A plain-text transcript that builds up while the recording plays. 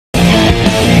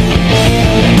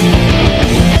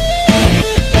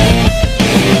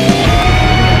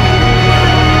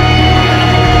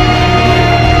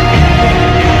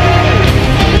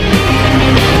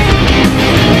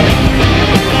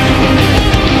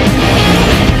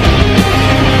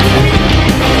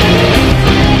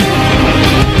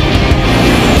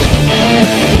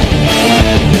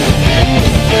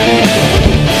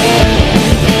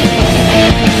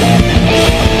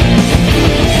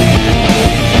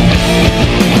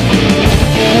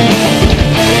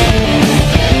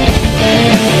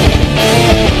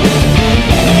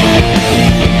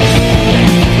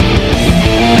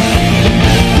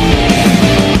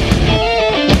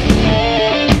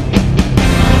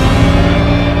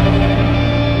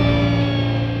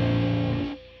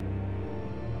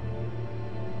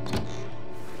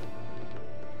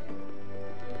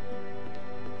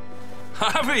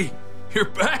Javi, you're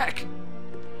back!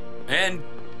 And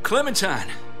Clementine.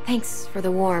 Thanks for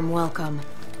the warm welcome.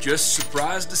 Just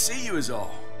surprised to see you is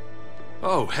all.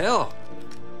 Oh, hell.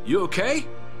 You okay?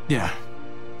 Yeah.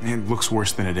 It looks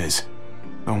worse than it is.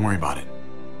 Don't worry about it.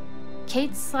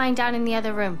 Kate's lying down in the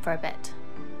other room for a bit.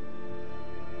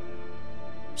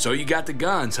 So you got the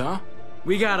guns, huh?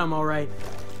 We got them, all right.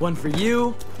 One for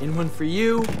you, and one for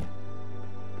you.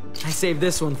 I saved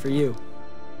this one for you.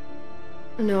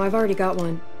 No, I've already got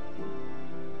one.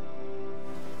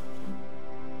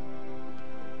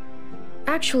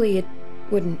 Actually, it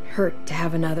wouldn't hurt to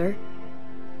have another.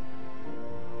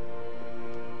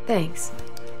 Thanks.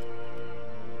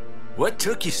 What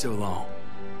took you so long?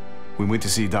 We went to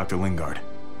see Dr. Lingard.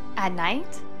 At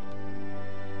night?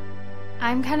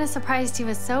 I'm kind of surprised he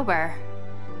was sober.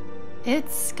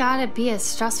 It's gotta be a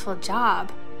stressful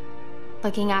job.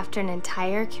 Looking after an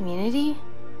entire community?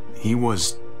 He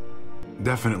was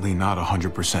definitely not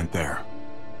 100% there.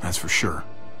 That's for sure.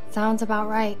 Sounds about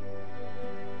right.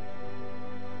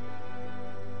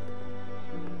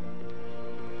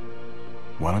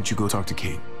 Why don't you go talk to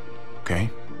Kate, okay?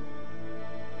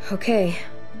 Okay.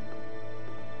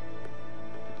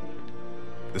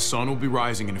 The sun will be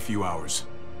rising in a few hours.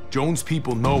 Joan's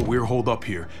people know we're holed up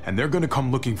here, and they're gonna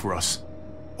come looking for us.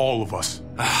 All of us.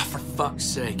 Ah, for fuck's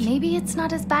sake. Maybe it's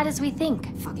not as bad as we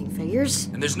think. Fucking figures.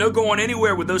 And there's no going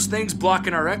anywhere with those things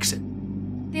blocking our exit.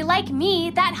 They like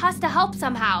me, that has to help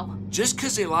somehow. Just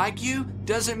 'cause they like you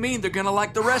doesn't mean they're gonna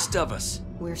like the rest of us.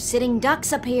 We're sitting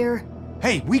ducks up here.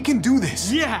 Hey, we can do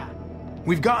this! Yeah!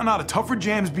 We've gotten out of tougher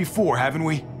jams before, haven't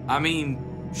we? I mean,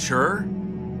 sure.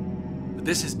 But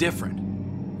this is different.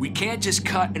 We can't just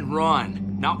cut and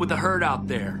run. Not with the herd out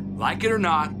there. Like it or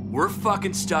not, we're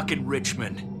fucking stuck in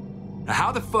Richmond. Now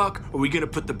how the fuck are we gonna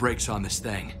put the brakes on this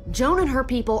thing? Joan and her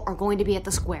people are going to be at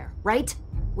the square, right?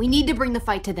 We need to bring the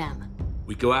fight to them.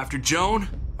 We go after Joan,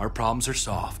 our problems are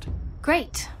solved.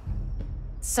 Great.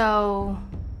 So,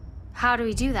 how do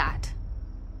we do that?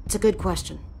 It's a good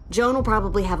question. Joan will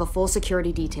probably have a full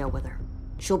security detail with her.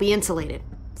 She'll be insulated.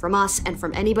 From us and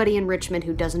from anybody in Richmond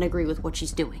who doesn't agree with what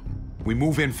she's doing. We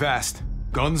move in fast,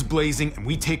 guns blazing, and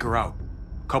we take her out.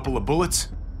 Couple of bullets,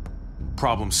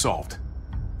 problem solved.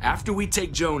 After we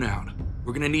take Joan out,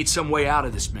 we're gonna need some way out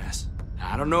of this mess.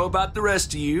 I don't know about the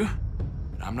rest of you,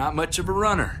 but I'm not much of a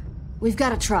runner. We've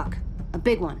got a truck, a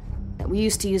big one, that we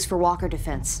used to use for walker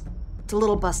defense. It's a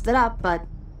little busted up, but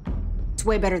it's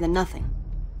way better than nothing.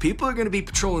 People are gonna be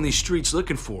patrolling these streets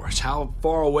looking for us. How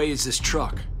far away is this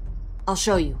truck? I'll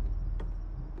show you.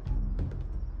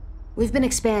 We've been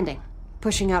expanding,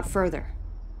 pushing out further,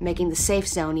 making the safe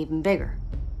zone even bigger.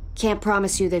 Can't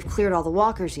promise you they've cleared all the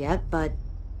walkers yet, but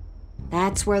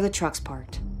that's where the truck's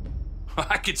parked.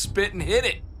 I could spit and hit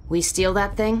it. We steal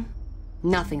that thing,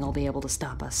 nothing will be able to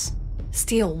stop us.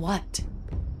 Steal what?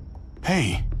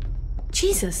 Hey,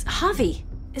 Jesus, Javi,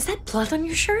 is that blood on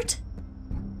your shirt?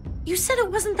 You said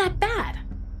it wasn't that bad.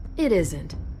 It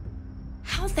isn't.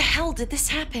 How the hell did this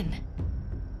happen?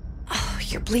 Oh,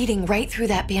 you're bleeding right through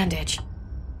that bandage.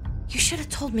 You should have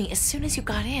told me as soon as you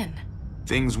got in.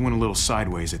 things went a little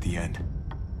sideways at the end.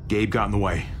 Gabe got in the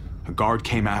way. A guard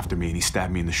came after me and he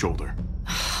stabbed me in the shoulder.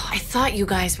 I thought you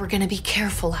guys were gonna be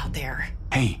careful out there.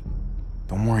 Hey,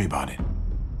 don't worry about it.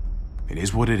 It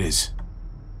is what it is.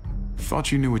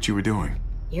 Thought you knew what you were doing.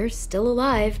 You're still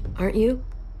alive, aren't you?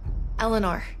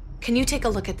 Eleanor, can you take a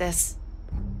look at this?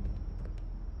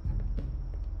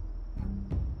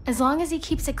 As long as he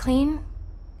keeps it clean,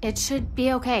 it should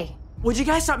be okay. Would you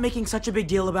guys stop making such a big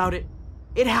deal about it?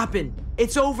 It happened.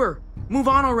 It's over. Move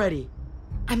on already.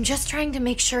 I'm just trying to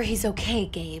make sure he's okay,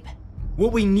 Gabe.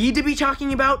 What we need to be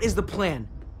talking about is the plan.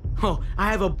 Oh, I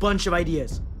have a bunch of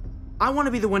ideas. I want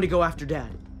to be the one to go after Dad.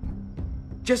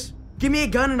 Just give me a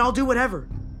gun and I'll do whatever.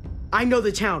 I know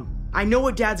the town. I know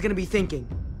what Dad's gonna be thinking.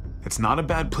 It's not a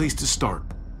bad place to start,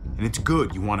 and it's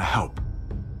good you want to help.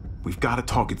 We've got to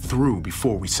talk it through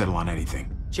before we settle on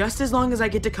anything. Just as long as I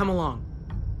get to come along.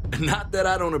 Not that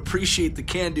I don't appreciate the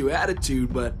can-do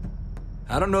attitude, but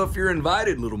I don't know if you're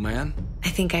invited, little man. I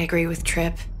think I agree with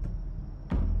Tripp.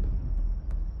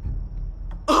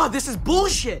 Oh, this is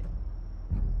bullshit!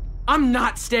 I'm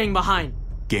not staying behind.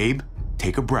 Gabe,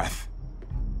 take a breath.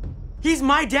 He's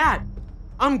my dad.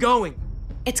 I'm going.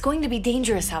 It's going to be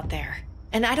dangerous out there,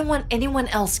 and I don't want anyone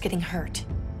else getting hurt.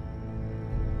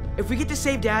 If we get to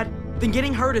save Dad, then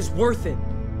getting hurt is worth it.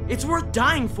 It's worth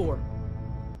dying for.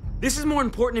 This is more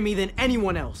important to me than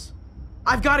anyone else.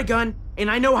 I've got a gun, and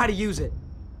I know how to use it.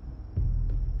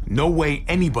 No way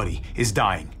anybody is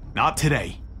dying. Not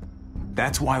today.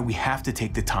 That's why we have to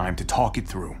take the time to talk it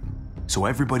through, so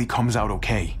everybody comes out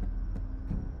okay.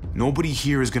 Nobody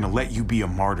here is gonna let you be a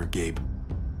martyr, Gabe.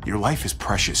 Your life is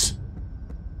precious.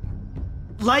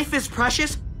 Life is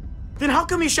precious? Then how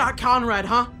come you shot Conrad,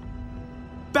 huh?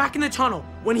 Back in the tunnel,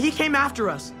 when he came after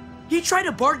us, he tried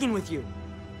to bargain with you,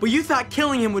 but you thought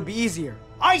killing him would be easier.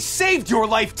 I saved your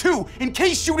life too, in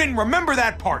case you didn't remember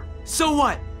that part. So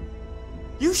what?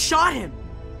 You shot him.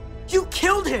 You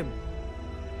killed him.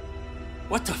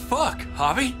 What the fuck,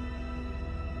 Javi?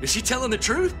 Is she telling the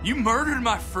truth? You murdered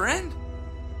my friend?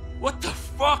 What the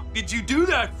fuck did you do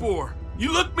that for?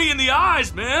 You looked me in the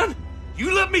eyes, man.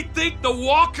 You let me think the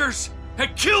walkers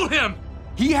had killed him.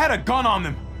 He had a gun on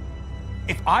them.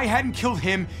 If I hadn't killed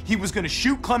him, he was gonna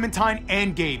shoot Clementine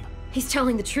and Gabe. He's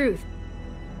telling the truth.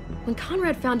 When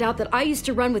Conrad found out that I used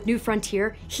to run with New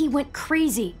Frontier, he went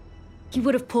crazy. He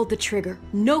would have pulled the trigger,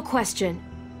 no question.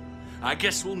 I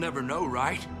guess we'll never know,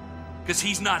 right? Because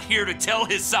he's not here to tell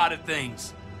his side of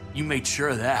things. You made sure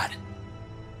of that.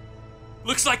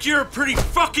 Looks like you're a pretty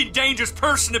fucking dangerous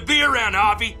person to be around,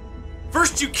 Javi.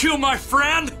 First you kill my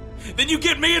friend, then you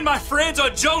get me and my friends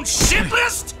on Jones' shit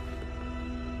list?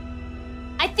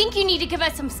 I think you need to give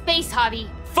us some space, Javi.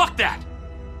 Fuck that!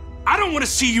 I don't want to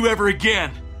see you ever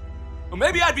again. Well,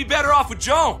 maybe I'd be better off with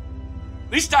Joan.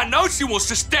 At least I know she wants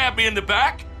to stab me in the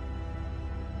back.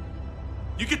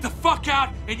 You get the fuck out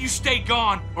and you stay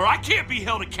gone, or I can't be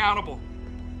held accountable.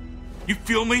 You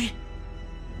feel me?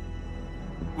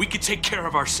 We can take care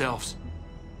of ourselves.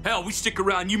 Hell, we stick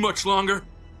around you much longer,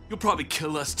 you'll probably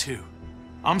kill us too.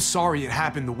 I'm sorry it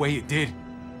happened the way it did.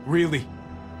 Really.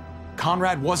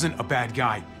 Conrad wasn't a bad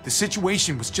guy. The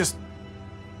situation was just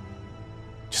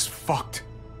fucked.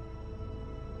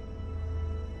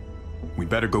 We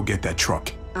better go get that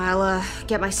truck. I'll,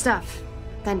 get my stuff.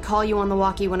 Then call you on the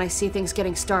walkie when I see things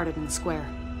getting started in the square.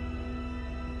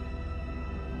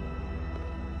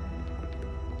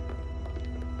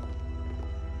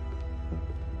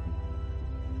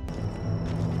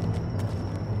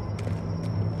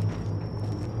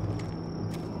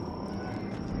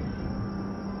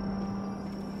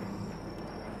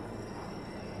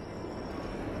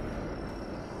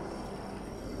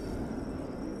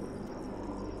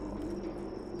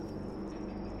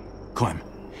 Clem,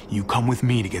 you come with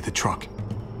me to get the truck.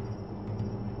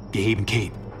 Gabe and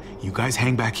Kate, you guys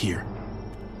hang back here.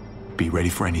 Be ready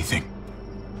for anything.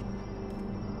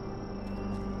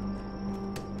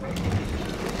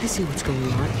 I see what's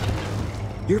going on.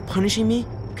 You're punishing me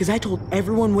because I told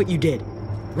everyone what you did,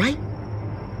 right?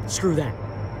 Screw that.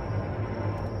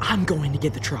 I'm going to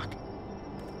get the truck.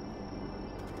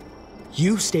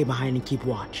 You stay behind and keep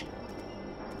watch.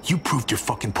 You proved your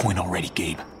fucking point already,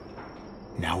 Gabe.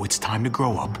 Now it's time to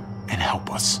grow up and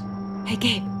help us. Hey,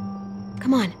 Gabe.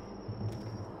 Come on.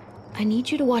 I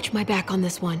need you to watch my back on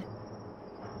this one.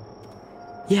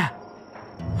 Yeah.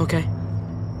 Okay.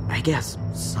 I guess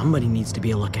somebody needs to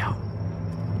be a lookout.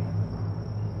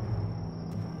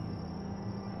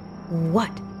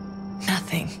 What?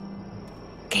 Nothing.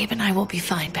 Gabe and I will be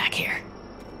fine back here.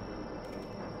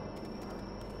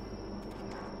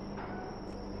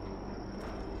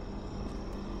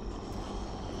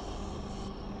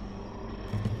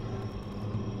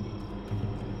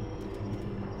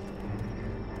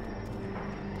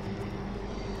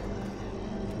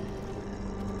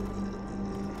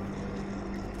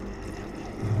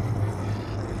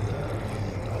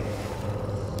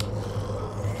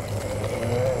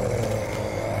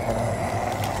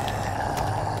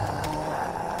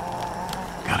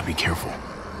 Gotta be careful.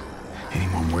 Any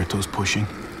more muertos pushing,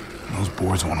 those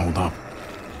boards won't hold up.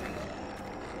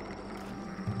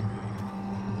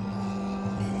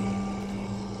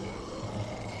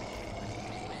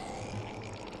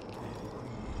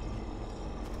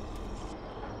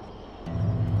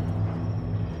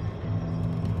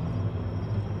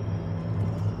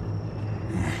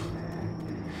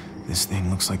 This thing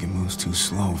looks like it moves too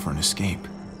slow for an escape.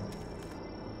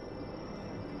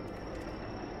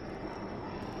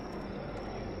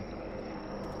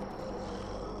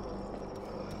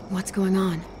 What's going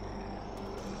on?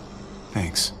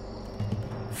 Thanks.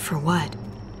 For what?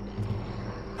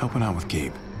 Helping out with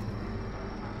Gabe.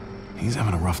 He's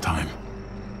having a rough time.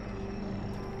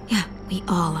 Yeah, we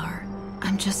all are.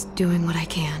 I'm just doing what I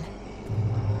can.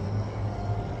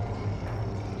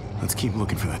 Let's keep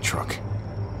looking for that truck.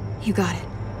 You got it.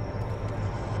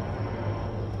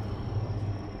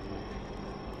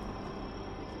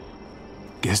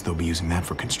 Guess they'll be using that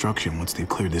for construction once they've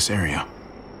cleared this area.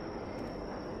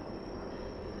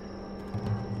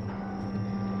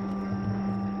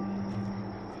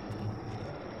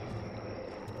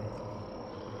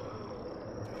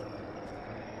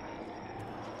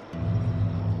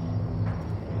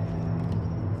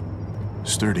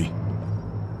 Sturdy,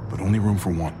 but only room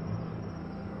for one.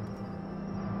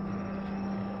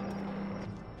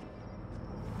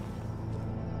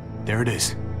 There it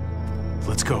is.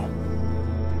 Let's go.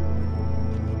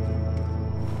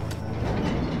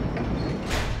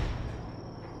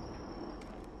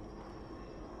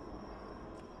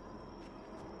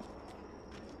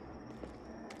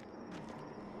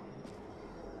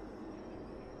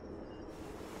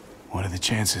 What are the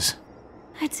chances?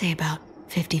 I'd say about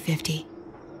 50-50.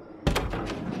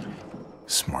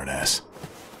 Smartass.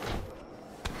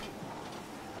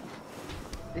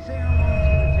 They say how long it's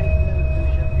gonna take for them to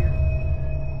finish up here?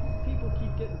 People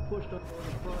keep getting pushed up on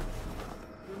the front.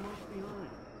 They're months behind.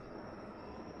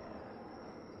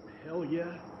 Hell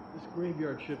yeah, this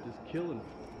graveyard shift is killing me.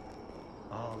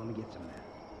 Oh, let me get some of that.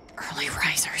 Early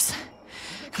risers.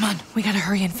 Come on, we gotta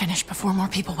hurry and finish before more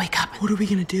people wake up. What are we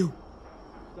gonna do?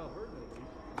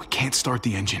 We can't start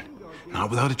the engine. Not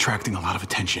without attracting a lot of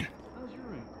attention.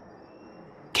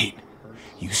 Kate,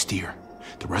 you steer.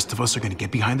 The rest of us are gonna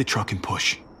get behind the truck and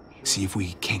push. See if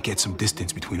we can't get some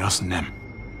distance between us and them.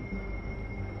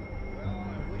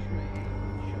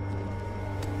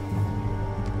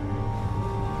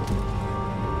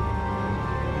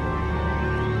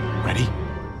 Ready?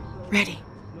 Ready.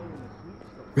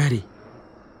 Ready.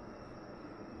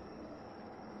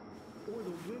 Or the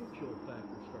wind chill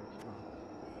factor starts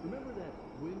dropping. Remember that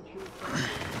wind chill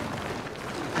factor?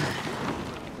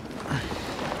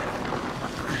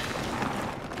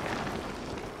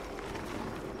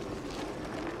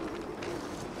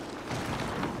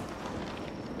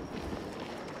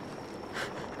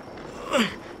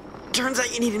 Turns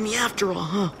out you needed me after all,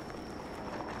 huh?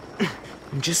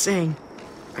 I'm just saying,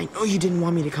 I know you didn't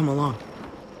want me to come along.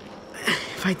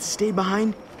 If I'd stayed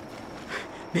behind,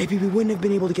 maybe we wouldn't have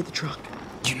been able to get the truck.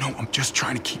 You know I'm just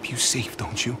trying to keep you safe,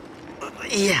 don't you?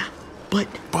 Yeah, but...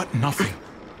 But nothing.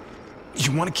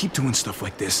 You want to keep doing stuff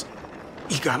like this,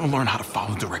 you gotta learn how to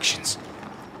follow directions.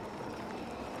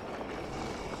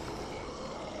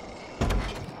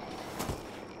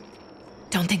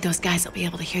 Don't think those guys will be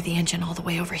able to hear the engine all the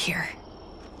way over here.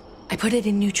 I put it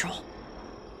in neutral.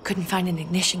 Couldn't find an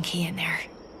ignition key in there.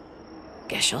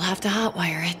 Guess you'll have to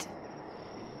hotwire it.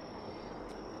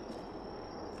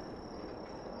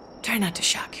 Try not to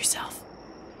shock yourself.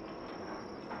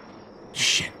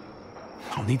 Shit.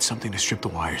 I'll need something to strip the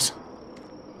wires.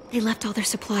 They left all their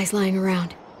supplies lying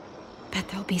around. Bet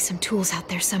there'll be some tools out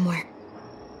there somewhere.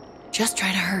 Just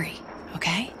try to hurry,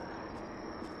 okay?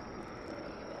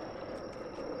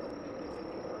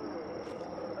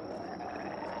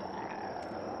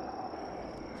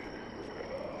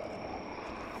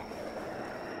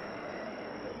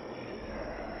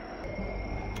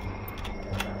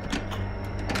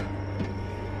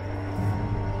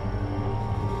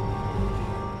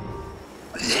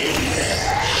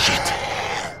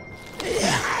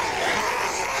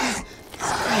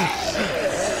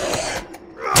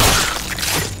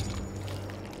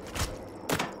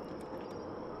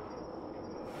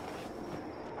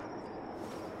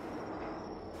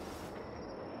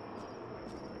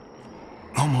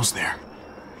 Almost there.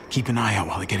 Keep an eye out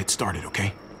while I get it started,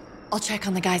 okay? I'll check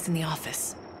on the guys in the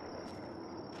office.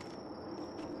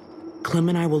 Clem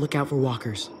and I will look out for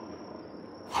walkers.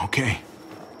 Okay.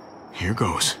 Here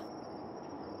goes.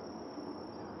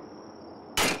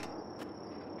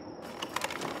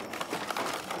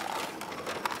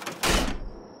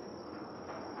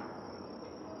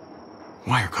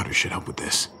 Wire cutter should help with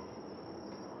this.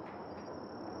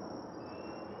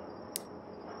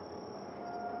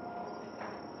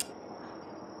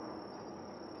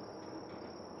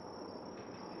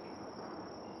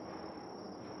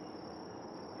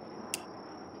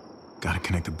 Gotta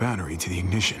connect the battery to the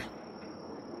ignition.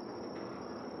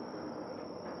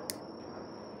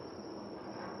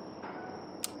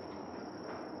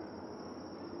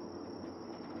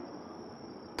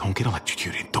 Don't get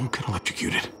electrocuted. Don't get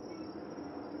electrocuted.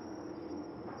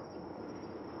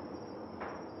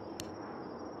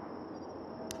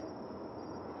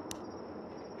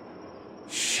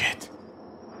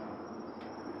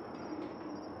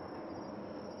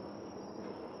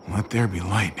 Let there be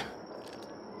light.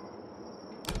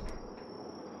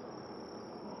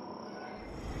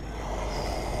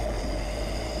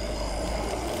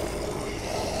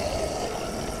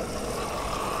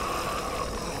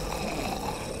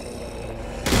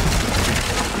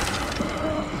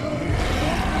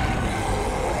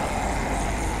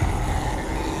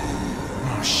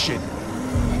 Oh, shit.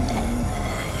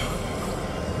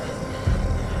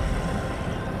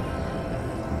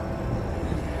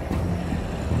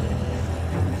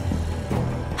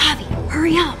 Javi,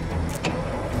 hurry up.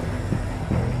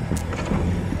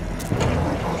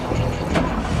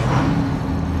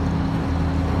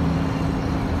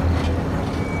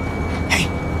 Hey,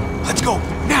 let's go,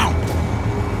 now!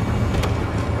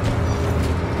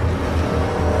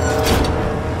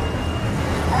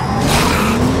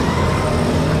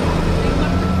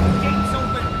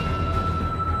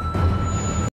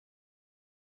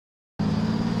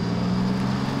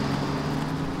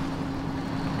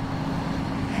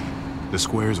 The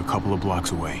square's a couple of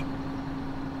blocks away.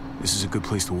 This is a good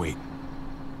place to wait.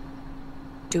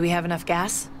 Do we have enough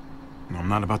gas? I'm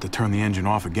not about to turn the engine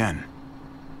off again.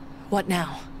 What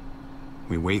now?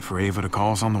 We wait for Ava to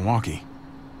call us on the walkie.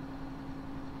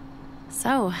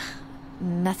 So,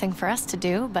 nothing for us to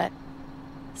do but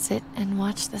sit and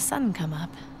watch the sun come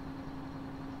up.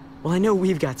 Well, I know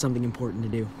we've got something important to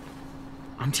do.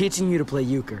 I'm teaching you to play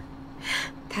euchre.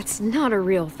 That's not a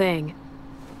real thing.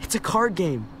 It's a card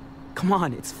game. Come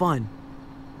on, it's fun.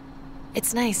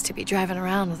 It's nice to be driving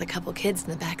around with a couple kids in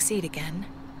the back seat again.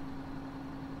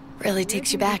 Really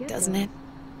takes you back, doesn't it?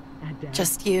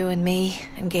 Just you and me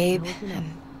and Gabe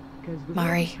and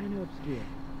Mari.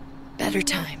 Better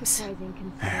times.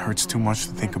 It hurts too much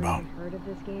to think about.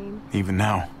 Even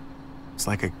now, it's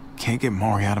like I can't get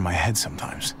Mari out of my head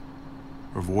sometimes.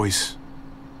 Her voice,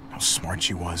 how smart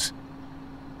she was,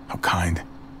 how kind.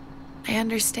 I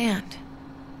understand.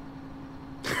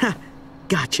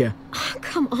 Gotcha. Oh,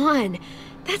 come on.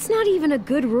 That's not even a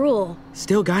good rule.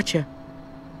 Still gotcha.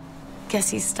 Guess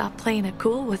he stopped playing it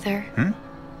cool with her.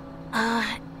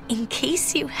 In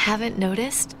case you haven't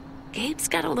noticed, Gabe's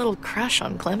got a little crush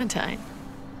on Clementine.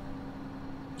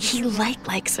 He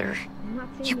likes her.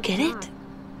 You get it?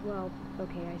 Well,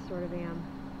 okay, I sort of am.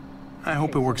 I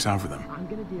hope it works out for them.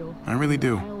 I really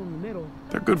do.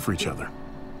 They're good for each other.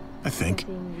 I think.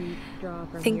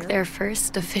 Think their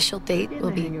first official date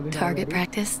will be target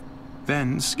practice?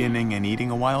 Then skinning and eating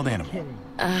a wild animal.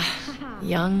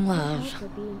 Young love.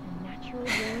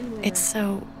 It's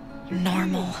so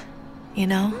normal, you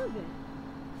know?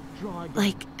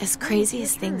 Like, as crazy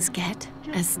as things get,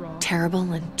 as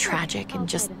terrible and tragic and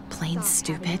just plain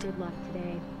stupid,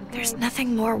 there's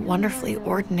nothing more wonderfully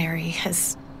ordinary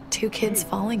as two kids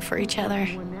falling for each other.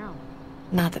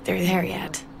 Not that they're there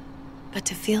yet, but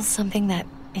to feel something that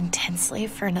intensely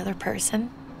for another person,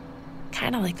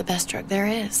 kind of like the best drug there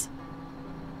is.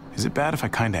 Is it bad if I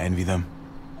kinda envy them?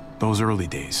 Those early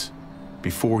days,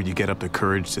 before you get up the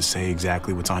courage to say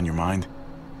exactly what's on your mind.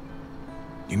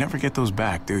 You never get those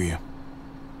back, do you?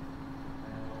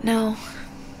 No,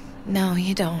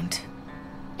 you don't.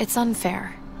 It's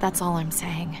unfair, that's all I'm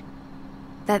saying.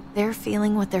 That they're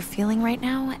feeling what they're feeling right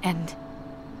now, and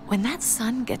when that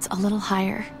sun gets a little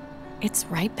higher, it's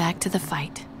right back to the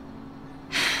fight.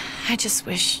 I just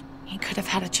wish he could have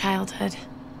had a childhood,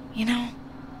 you know?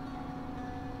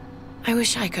 I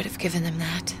wish I could have given them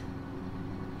that.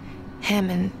 Him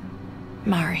and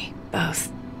Mari,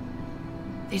 both.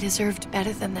 They deserved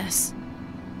better than this.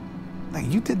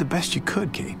 Like, you did the best you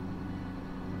could, Kate.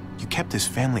 You kept this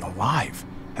family alive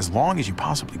as long as you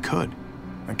possibly could.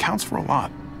 It counts for a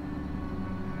lot.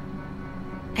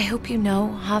 I hope you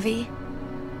know, Javi,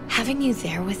 having you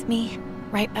there with me,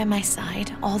 right by my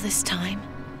side all this time,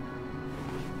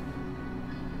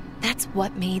 that's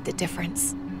what made the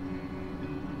difference.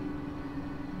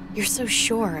 You're so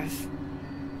sure of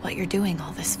what you're doing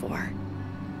all this for.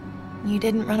 You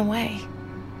didn't run away.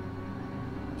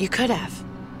 You could have,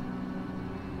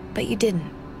 but you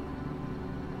didn't.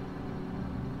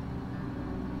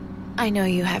 I know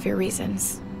you have your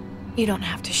reasons. You don't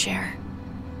have to share.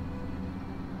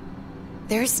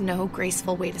 There's no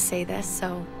graceful way to say this,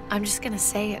 so I'm just gonna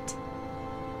say it.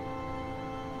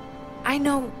 I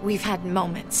know we've had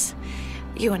moments,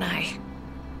 you and I.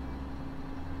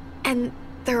 And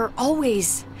they're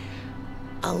always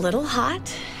a little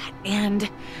hot and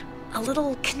a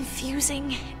little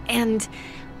confusing, and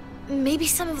maybe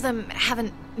some of them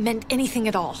haven't meant anything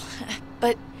at all.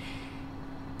 But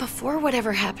before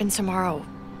whatever happens tomorrow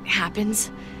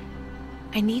happens,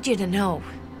 I need you to know,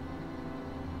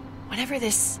 whatever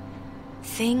this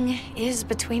thing is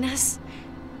between us,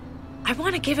 I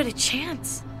want to give it a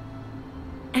chance.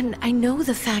 And I know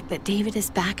the fact that David is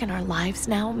back in our lives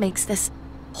now makes this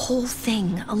whole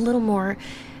thing a little more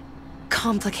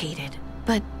complicated.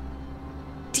 But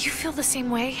do you feel the same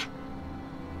way?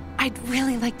 I'd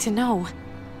really like to know.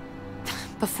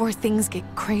 Before things get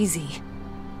crazy.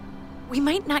 We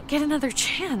might not get another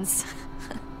chance.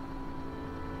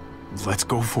 Let's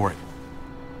go for it.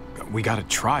 We gotta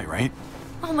try, right?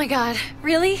 Oh my god,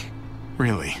 really?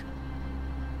 Really.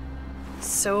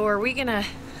 So are we gonna...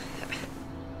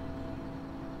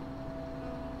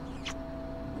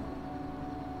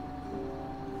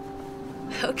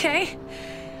 Okay.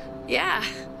 Yeah.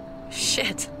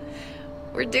 Shit.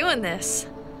 We're doing this.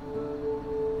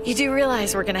 You do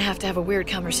realize we're gonna have to have a weird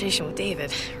conversation with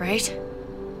David, right?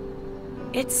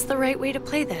 It's the right way to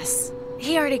play this.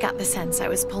 He already got the sense I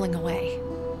was pulling away.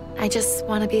 I just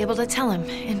want to be able to tell him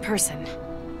in person.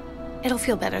 It'll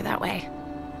feel better that way.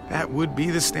 That would be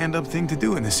the stand-up thing to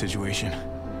do in this situation.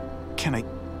 Can I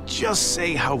just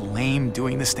say how lame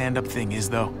doing the stand-up thing is,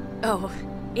 though? Oh,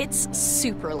 it's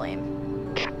super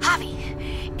lame.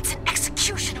 Javi, it's an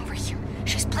execution over here.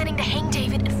 She's planning to hang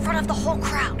David in front of the whole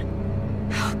crowd.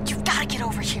 You've got to get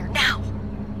over here, now.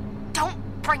 Don't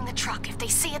bring the truck. If they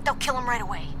see it, they'll kill him right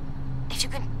away. If you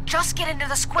can just get into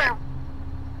the square...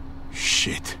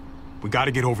 Shit. We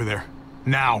gotta get over there.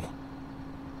 Now.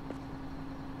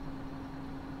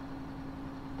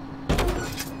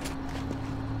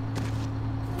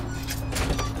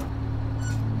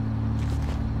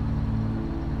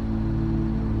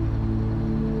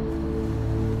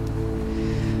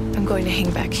 I'm going to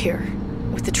hang back here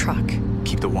with the truck.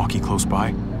 Keep the walkie close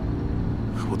by.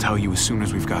 We'll tell you as soon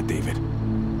as we've got David.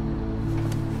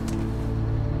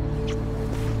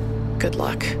 Good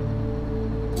luck.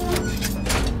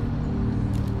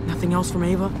 Nothing else from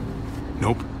Ava?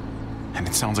 Nope. And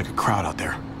it sounds like a crowd out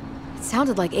there. It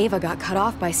sounded like Ava got cut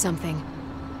off by something.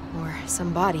 Or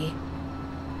somebody.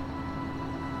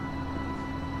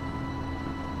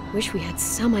 Wish we had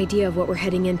some idea of what we're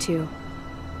heading into.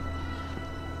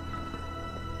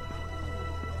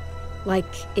 Like,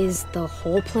 is the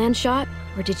whole plan shot?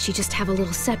 Or did she just have a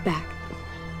little setback?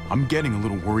 I'm getting a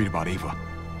little worried about Ava.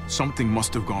 Something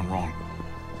must have gone wrong.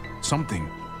 Something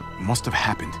must have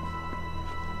happened.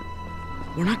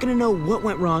 We're not gonna know what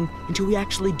went wrong until we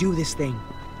actually do this thing.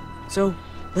 So,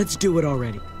 let's do it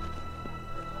already.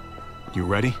 You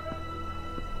ready?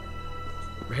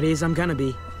 Ready as I'm gonna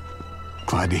be.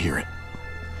 Glad to hear it.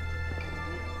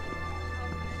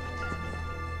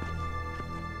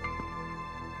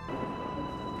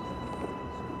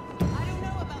 I don't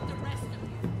know about the rest of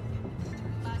you,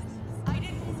 but I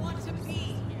didn't want to be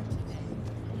here today.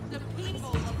 The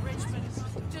people of Richmond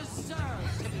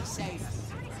deserve to be safe.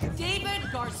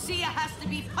 David Garcia has to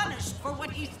be punished for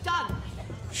what he's done.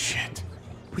 Shit.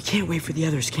 We can't wait for the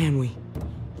others, can we?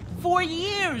 For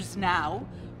years now,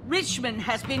 Richmond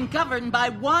has been governed by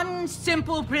one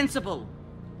simple principle.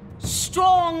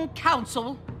 Strong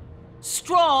council,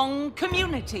 strong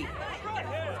community.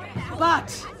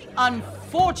 But,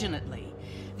 unfortunately,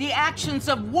 the actions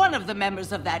of one of the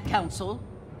members of that council,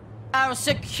 our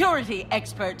security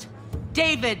expert,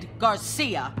 David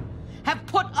Garcia, have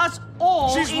put us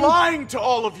all She's lying to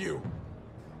all of you!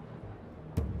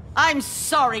 I'm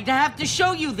sorry to have to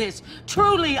show you this.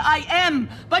 Truly, I am.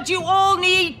 But you all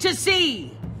need to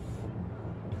see.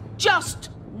 Just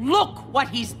look what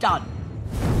he's done.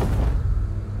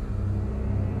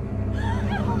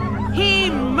 He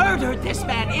murdered this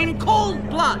man in cold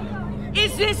blood.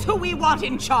 Is this who we want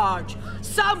in charge?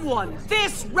 Someone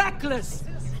this reckless,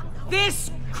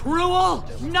 this cruel?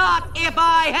 Not if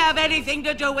I have anything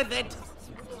to do with it.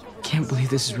 Can't believe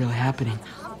this is really happening.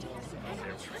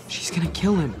 She's gonna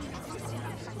kill him.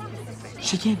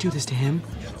 She can't do this to him.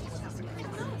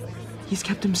 He's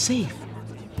kept him safe.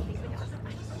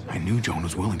 I knew Joan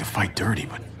was willing to fight dirty,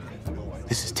 but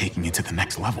this is taking it to the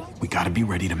next level. We gotta be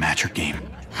ready to match her game.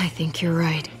 I think you're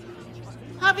right.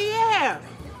 Javier!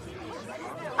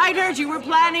 I'd heard you were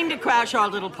planning to crash our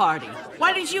little party.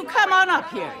 Why don't you come on up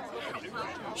here?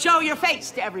 Show your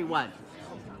face to everyone.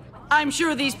 I'm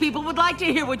sure these people would like to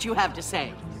hear what you have to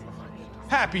say.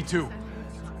 Happy to.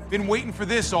 Been waiting for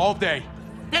this all day.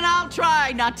 Then I'll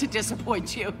try not to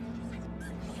disappoint you.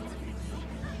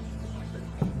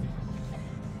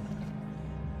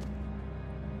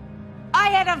 I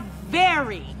had a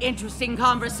very interesting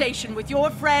conversation with your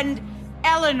friend,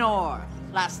 Eleanor,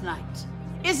 last night.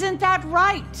 Isn't that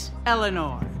right,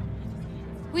 Eleanor?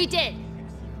 We did.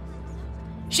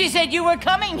 She said you were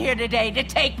coming here today to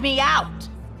take me out.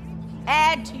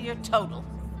 Add to your total.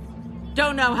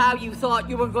 Don't know how you thought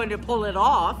you were going to pull it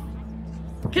off,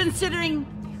 considering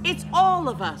it's all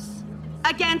of us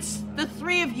against the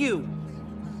three of you.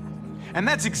 and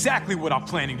that's exactly what I'm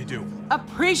planning to do.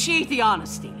 Appreciate the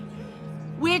honesty,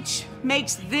 which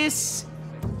makes this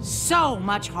so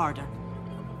much harder.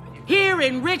 Here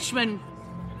in Richmond,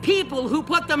 people who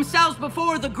put themselves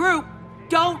before the group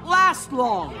don't last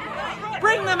long.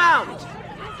 Bring them out.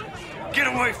 Get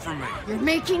away from me. You're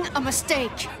making a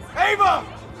mistake. Ava!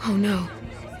 Oh no,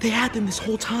 they had them this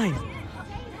whole time.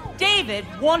 David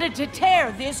wanted to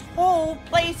tear this whole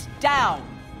place down.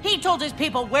 He told his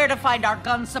people where to find our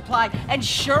gun supply, and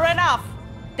sure enough,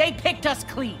 they picked us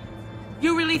clean.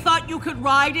 You really thought you could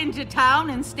ride into town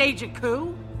and stage a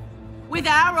coup? With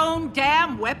our own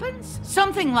damn weapons?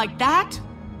 Something like that?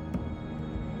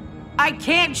 I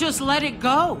can't just let it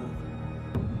go.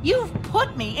 You've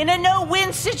put me in a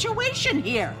no-win situation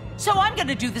here, so I'm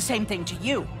gonna do the same thing to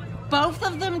you. Both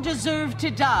of them deserve to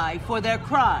die for their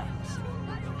crimes.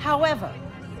 However,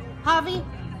 Javi,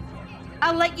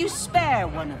 I'll let you spare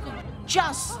one of them.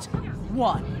 Just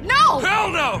one. No! Hell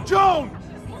no! Joan!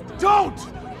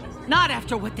 Don't! Not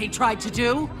after what they tried to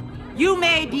do. You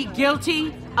may be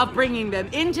guilty of bringing them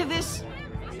into this,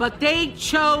 but they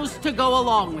chose to go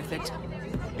along with it.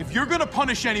 If you're gonna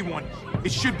punish anyone,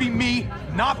 it should be me,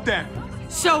 not them.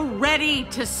 So ready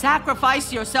to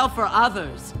sacrifice yourself for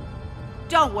others.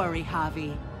 Don't worry,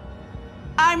 Javi.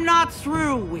 I'm not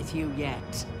through with you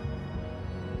yet.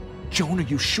 Joan, are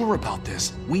you sure about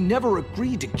this? We never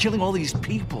agreed to killing all these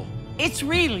people. It's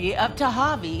really up to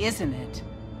Javi, isn't it?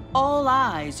 All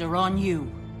eyes are on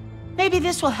you. Maybe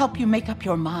this will help you make up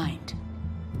your mind.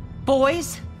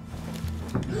 Boys?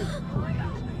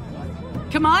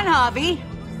 Come on, Javi.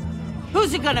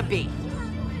 Who's it gonna be?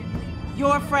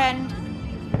 Your friend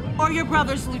or your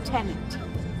brother's lieutenant?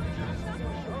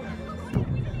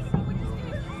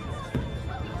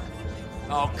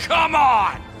 Oh, come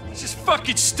on! This is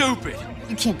fucking stupid.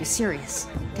 You can't be serious.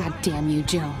 God damn you,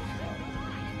 Joan.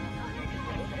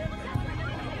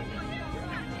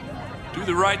 Do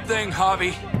the right thing,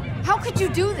 Javi. How could you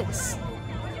do this?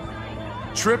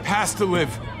 Tripp has to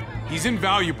live. He's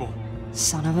invaluable.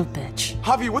 Son of a bitch.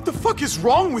 Javi, what the fuck is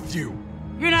wrong with you?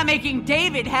 You're not making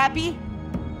David happy,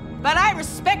 but I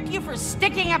respect you for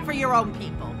sticking up for your own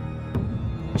people.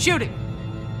 Shoot him.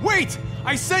 Wait!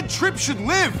 I said Tripp should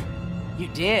live! You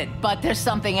did, but there's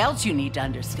something else you need to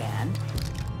understand.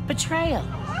 Betrayal.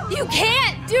 You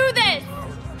can't do this!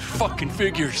 Fucking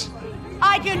figures.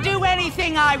 I can do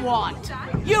anything I want.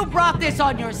 You brought this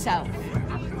on yourself.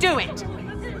 Do it.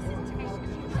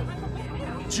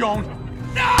 Joan.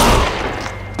 No!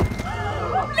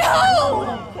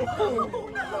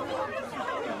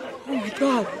 Oh my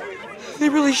god, they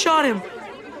really shot him.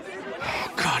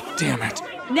 Oh, God damn it.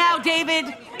 Now, David,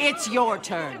 it's your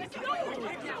turn.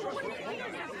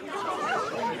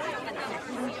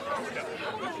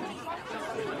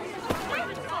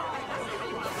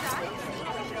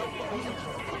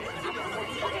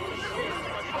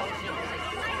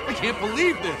 I can't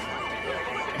believe this.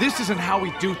 This isn't how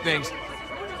we do things.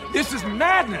 This is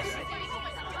madness.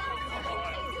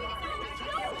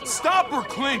 Stop her,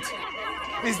 Clint!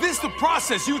 Is this the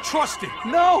process you trusted?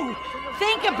 No!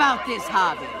 Think about this,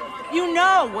 Javi. You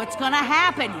know what's gonna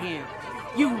happen here.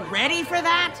 You ready for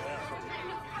that?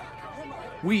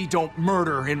 We don't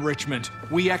murder in Richmond.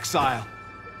 We exile.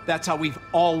 That's how we've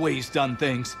always done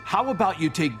things. How about you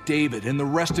take David and the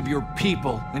rest of your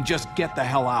people and just get the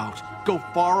hell out? Go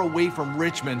far away from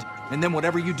Richmond, and then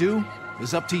whatever you do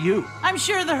is up to you. I'm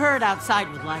sure the herd outside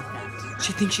would like that.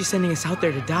 She thinks she's sending us out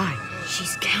there to die.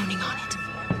 She's counting on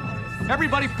it.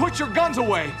 Everybody put your guns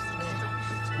away.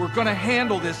 We're gonna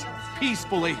handle this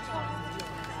peacefully.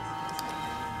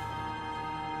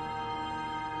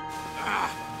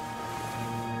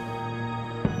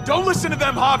 Don't listen to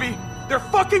them, Javi! They're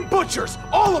fucking butchers!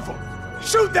 All of them!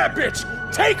 Shoot that bitch!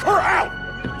 Take her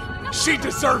out! She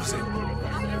deserves it!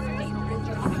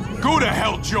 Go to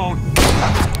hell, Joan!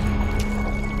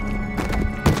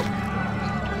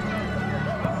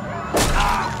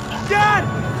 Dad!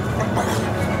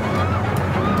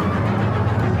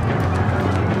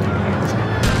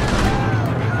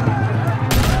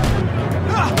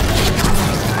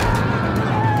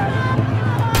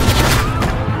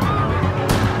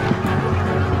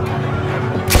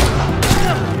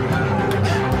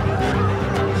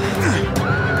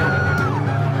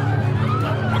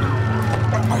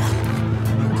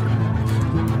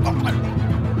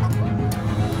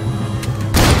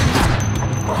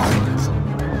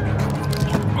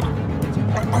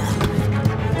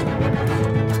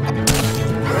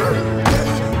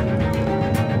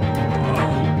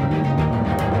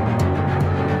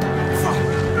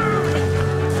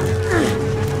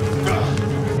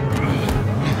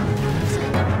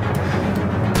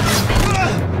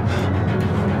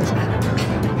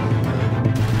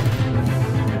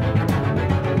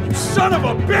 Son of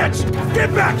a bitch!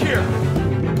 Get back here!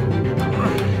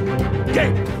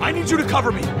 Gabe, I need you to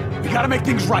cover me. We gotta make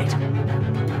things right.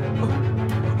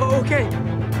 Okay.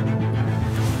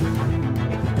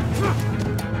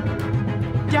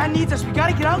 Dad needs us. We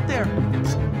gotta get out there.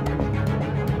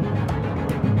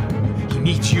 He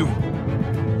needs you,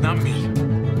 not me.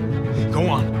 Go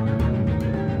on.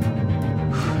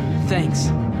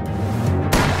 Thanks.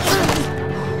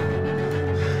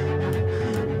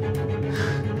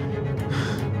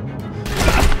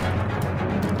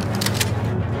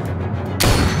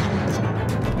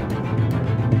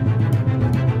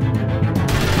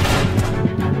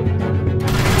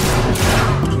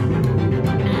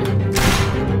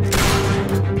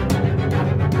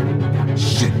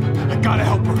 Shit, I gotta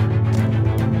help her.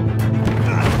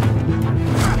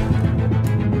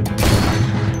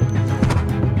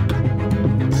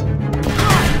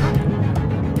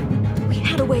 We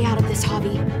had a way out of this,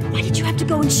 Javi. Why did you have to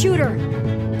go and shoot her?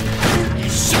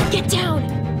 Shit, get down!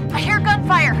 I hear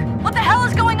gunfire. What the hell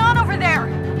is going on over there?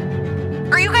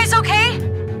 Are you guys okay?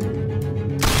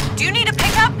 Do you need a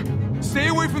pickup? Stay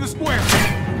away from the square.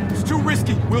 It's too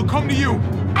risky. We'll come to you.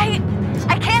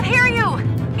 I can't hear you.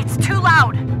 It's too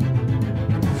loud.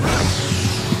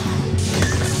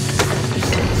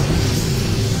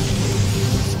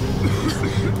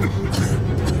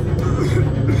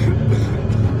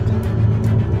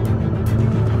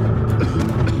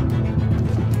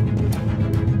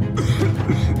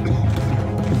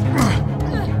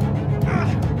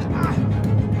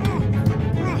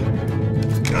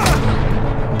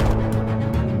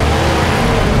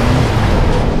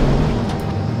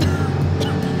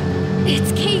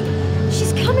 It's Kate!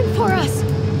 She's coming for us!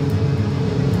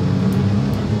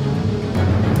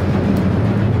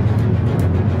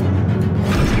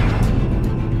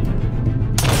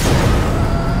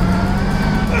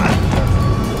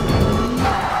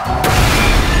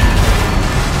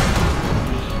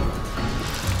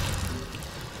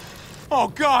 Oh,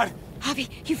 God! Javi,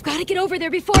 you've got to get over there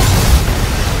before...